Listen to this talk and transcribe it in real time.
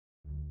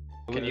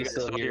Can you guys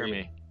still hear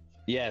me?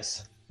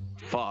 Yes.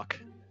 Fuck.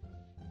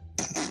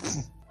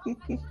 So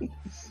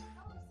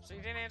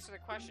you didn't answer the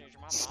question. Is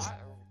your mom hot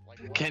or like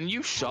what? Can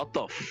you shut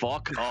the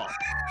fuck up?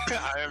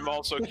 I am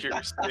also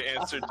curious the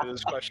answer to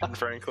this question,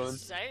 Franklin.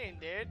 Just saying,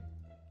 dude.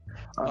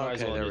 Might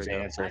as well there we just go.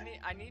 answer.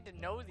 I need to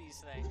know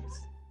these things.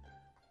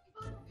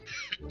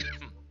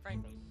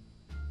 Franklin.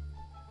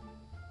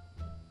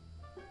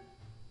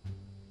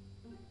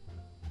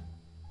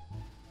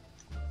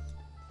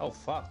 Oh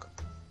fuck.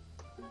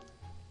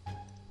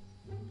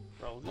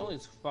 Bro, look at all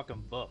these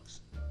fucking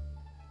books.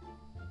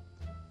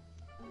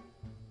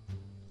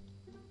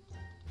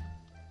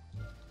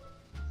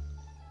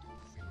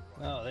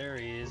 Oh, there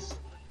he is.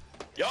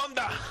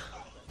 Yonder!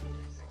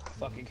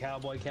 Fucking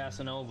cowboy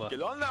Casanova.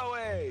 Get on that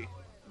way!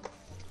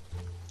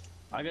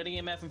 I got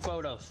EMF and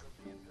photos.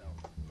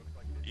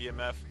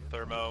 EMF,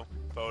 thermo,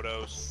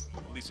 photos,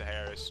 Lisa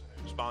Harris,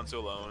 response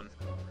alone.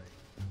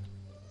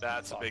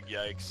 That's a big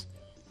yikes.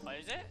 What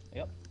is it?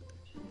 Yep.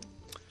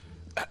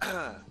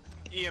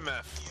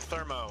 EMF,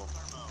 thermo,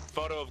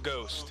 photo of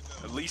ghost,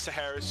 Lisa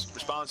Harris,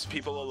 response to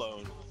people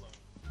alone.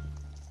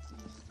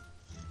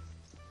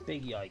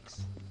 Big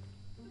yikes.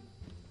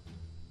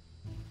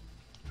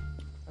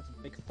 That's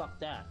a big fuck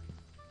that.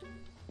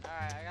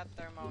 Alright, I got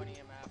thermo and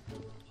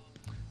EMF.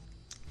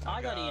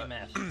 I got God.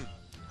 EMF.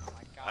 Oh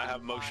my god. I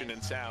have motion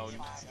and sound.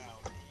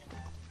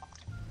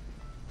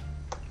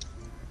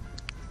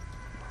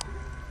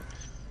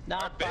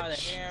 Not by the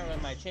bitch. hair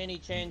of my chinny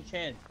chin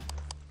chin.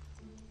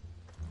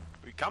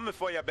 We coming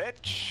for ya,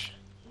 bitch!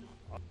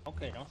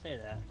 Okay, don't say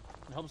that.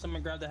 I hope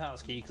someone grabbed the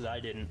house key, because I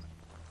didn't.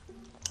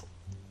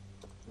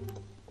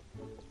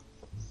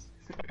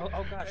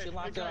 Oh god, she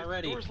locked it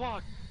already. The door's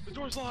locked! The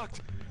door's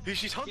locked!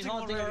 She's hunting, She's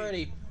hunting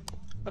already.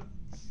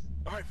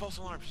 Alright, false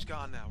alarm, she's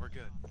gone now, we're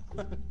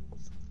good.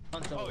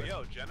 Hunt Oh, over.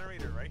 yo,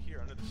 generator right here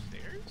under the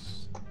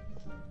stairs?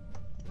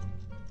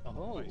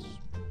 Oh, Nice.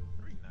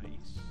 Very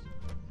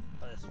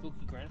nice. a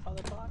spooky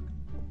grandfather clock?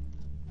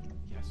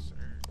 Yes,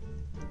 sir.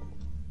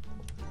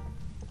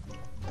 You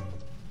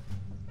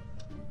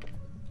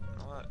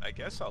know what? I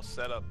guess I'll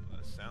set up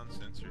a sound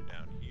sensor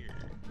down here.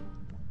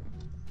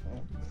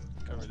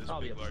 Cover this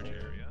Probably big large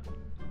upstairs. area.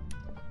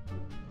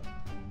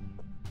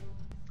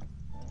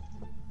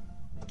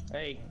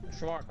 Hey,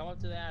 Shamar, come up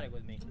to the attic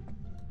with me.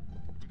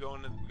 We're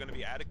gonna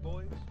be attic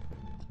boys?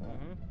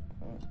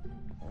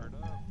 Mm-hmm. Word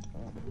up.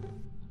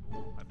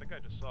 Ooh, I think I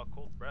just saw a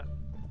cold breath.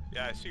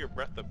 Yeah, I see your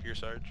breath up here,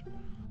 Sarge.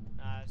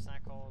 It's not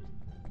cold.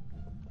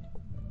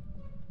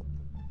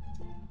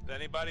 Is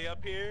anybody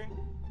up here?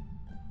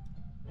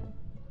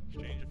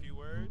 Exchange a few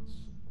words.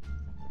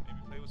 Maybe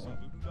play with some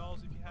voodoo dolls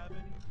if you have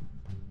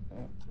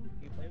any.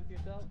 You play with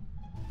yourself?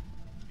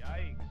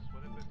 Yikes!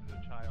 What if this is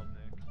a child,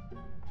 Nick?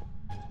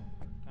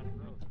 Kind of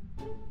gross.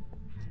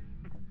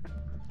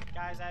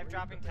 Guys, I have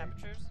dropping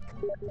temperatures.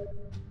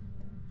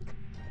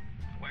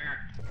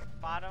 Where?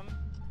 Bottom.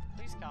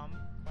 Please come,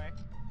 quick.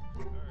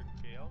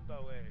 Okay, on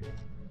the way.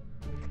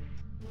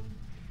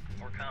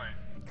 We're coming.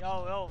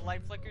 Yo,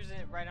 light flickers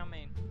in right on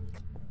me.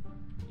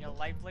 Yo,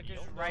 light flickers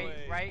Yo, no right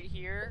way. right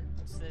here.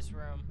 It's this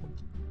room.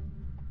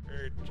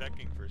 We're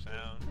checking for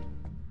sound.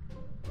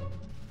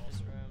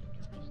 This room.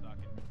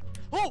 Restocking.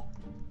 Oh!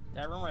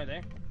 That room right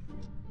there.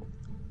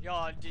 Yo,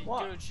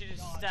 What? dude, she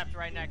just stepped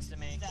right next to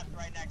me.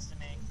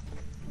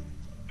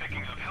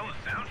 Picking up hella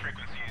sound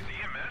frequencies.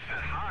 EMF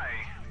at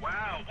high.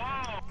 Wow,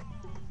 whoa!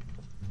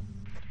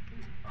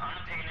 I'm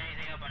not picking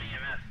anything up on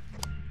EMF.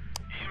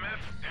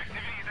 EMF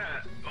activities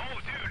at. Oh,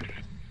 dude!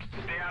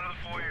 Stay out of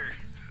the foyer.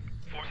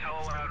 Floor's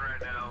hella loud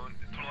right now.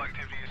 Total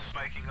activity is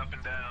spiking up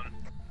and down.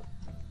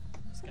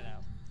 Let's get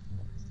out.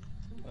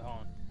 Wait, hold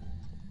on.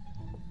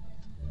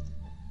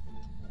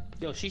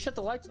 Yo, she shut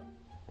the lights off.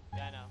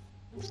 Yeah, I know.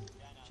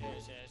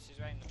 She's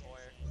right in the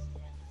foyer.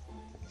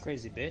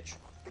 Crazy bitch.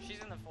 She's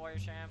in the foyer,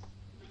 Sham.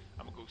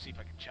 I'm gonna go see if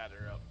I can chat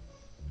her up.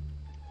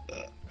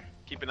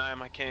 Keep an eye on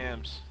my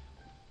cams.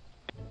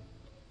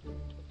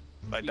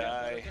 If I You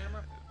got a die, photo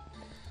camera?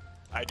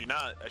 I do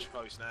not. I should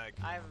probably snag.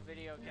 I have a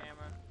video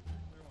camera.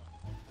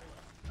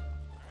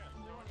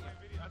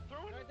 I'm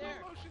throwing Right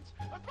there. motions.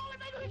 I'm throwing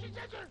my motion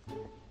sensor.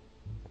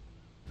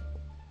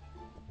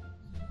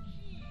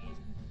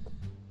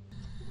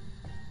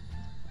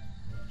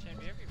 Sham,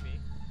 do you have your B?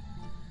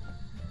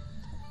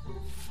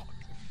 Fuck.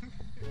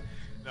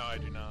 No, I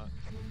do not.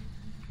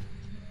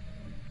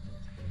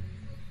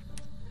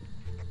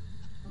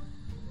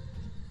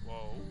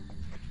 Whoa.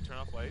 Did you turn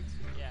off lights?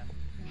 Yeah.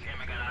 Sham,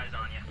 I got eyes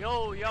on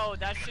you. Yo,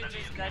 that shit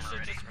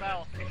just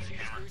fell. She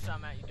just threw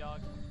something at you,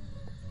 dog.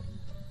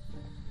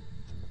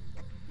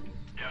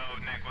 Yo,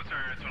 Nick, what's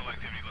our total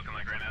activity looking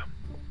like right now?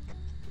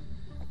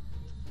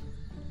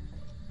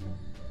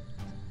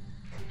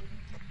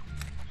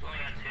 Only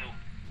got two.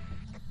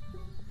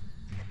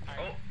 Alright,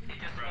 Oh, it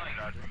just spiked.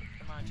 Roger.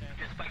 come on, Sham.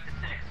 Just spiked to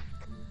 6.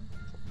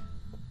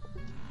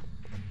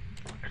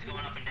 It's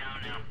going up and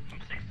down now, from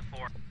 6 to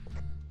 4.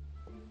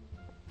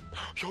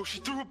 Yo, she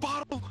threw a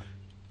bottle!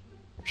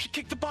 She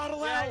kicked the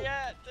bottle Yeah, out!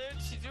 yeah,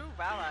 dude, she threw a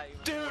bow at you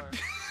Dude!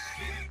 before.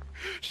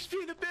 She's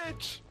being a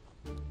bitch!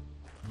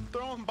 Throw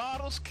throwing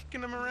bottles,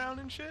 kicking them around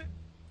and shit?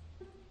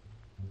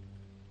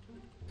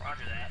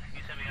 Roger that.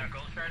 You said we got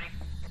ghost ready?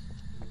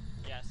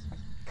 Yes.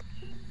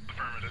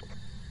 Affirmative.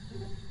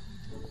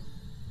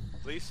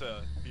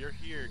 Lisa, if you're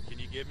here, can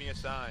you give me a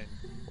sign?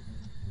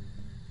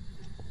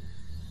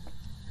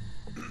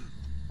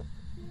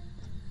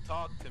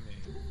 Talk to me.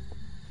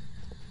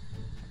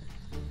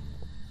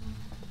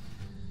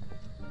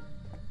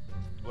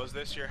 Was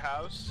this your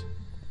house?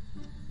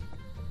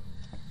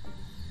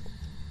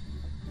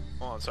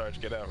 Hold on, Sarge,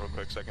 get out real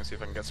quick so I can see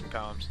if I can get some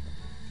comms.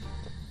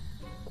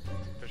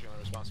 Especially on the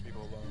response to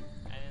people alone.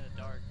 And in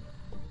the dark.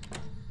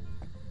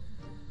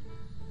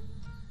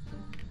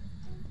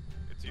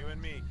 It's you and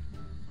me.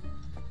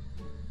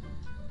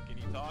 Can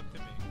you talk to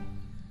me?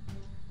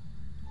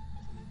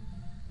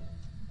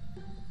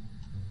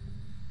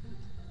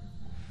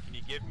 Can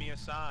you give me a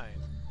sign?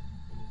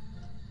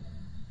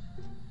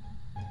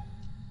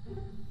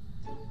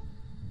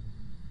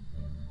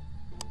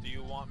 Do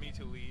you want me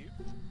to leave?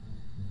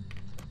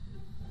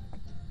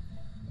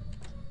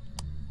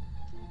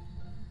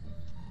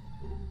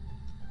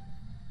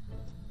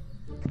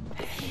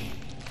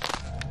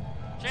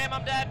 Jam,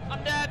 I'm dead!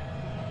 I'm dead!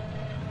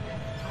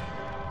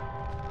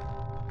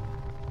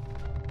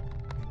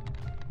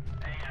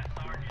 Hey,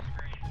 Sarge, your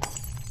screen.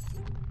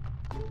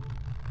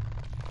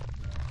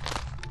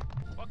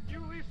 Fuck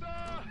you, Lisa!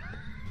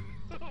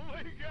 Oh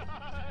my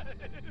god!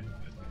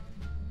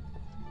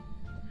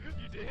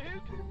 You did?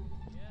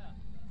 Yeah.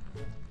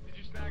 Did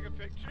you snag a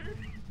picture? I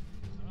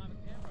don't have a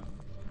camera.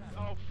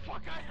 Oh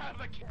fuck, I have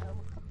a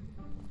camera!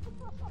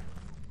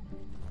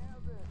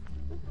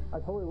 I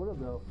totally would have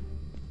though.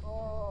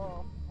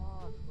 Oh,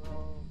 fuck,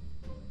 bro.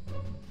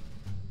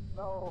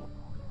 No.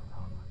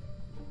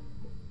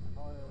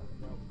 Oh,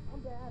 no.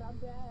 I'm dead.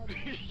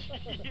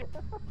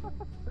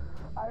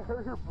 I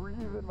heard her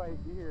breathe in my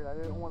ear and I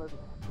didn't want to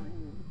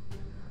scream.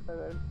 And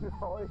then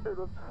all I heard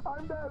was,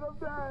 I'm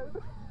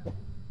dead.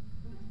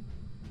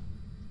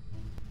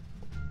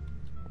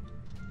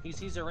 He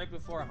sees her right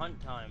before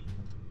hunt time.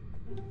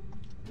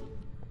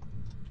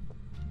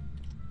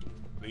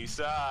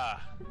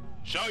 Lisa!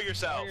 Show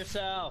yourself! Show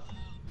yourself!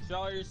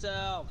 Show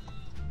yourself!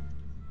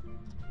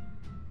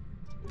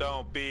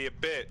 Don't be a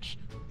bitch!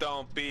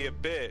 Don't be a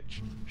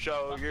bitch!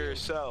 Show Fuck you.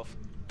 yourself!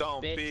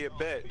 Don't Bitch. be a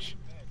bitch!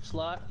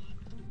 Slut.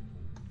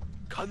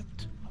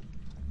 Cunt!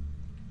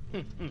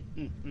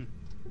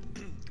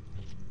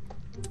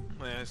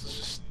 Man,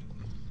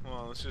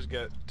 let's just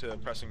get to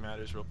pressing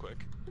matters real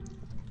quick.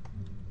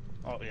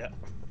 Oh yeah,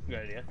 good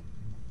idea.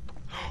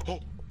 Oh!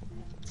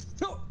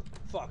 No!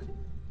 Fuck.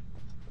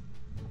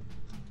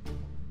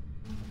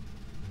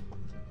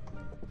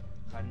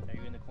 Are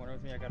you in the corner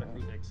with me? I got a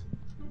fruit fix.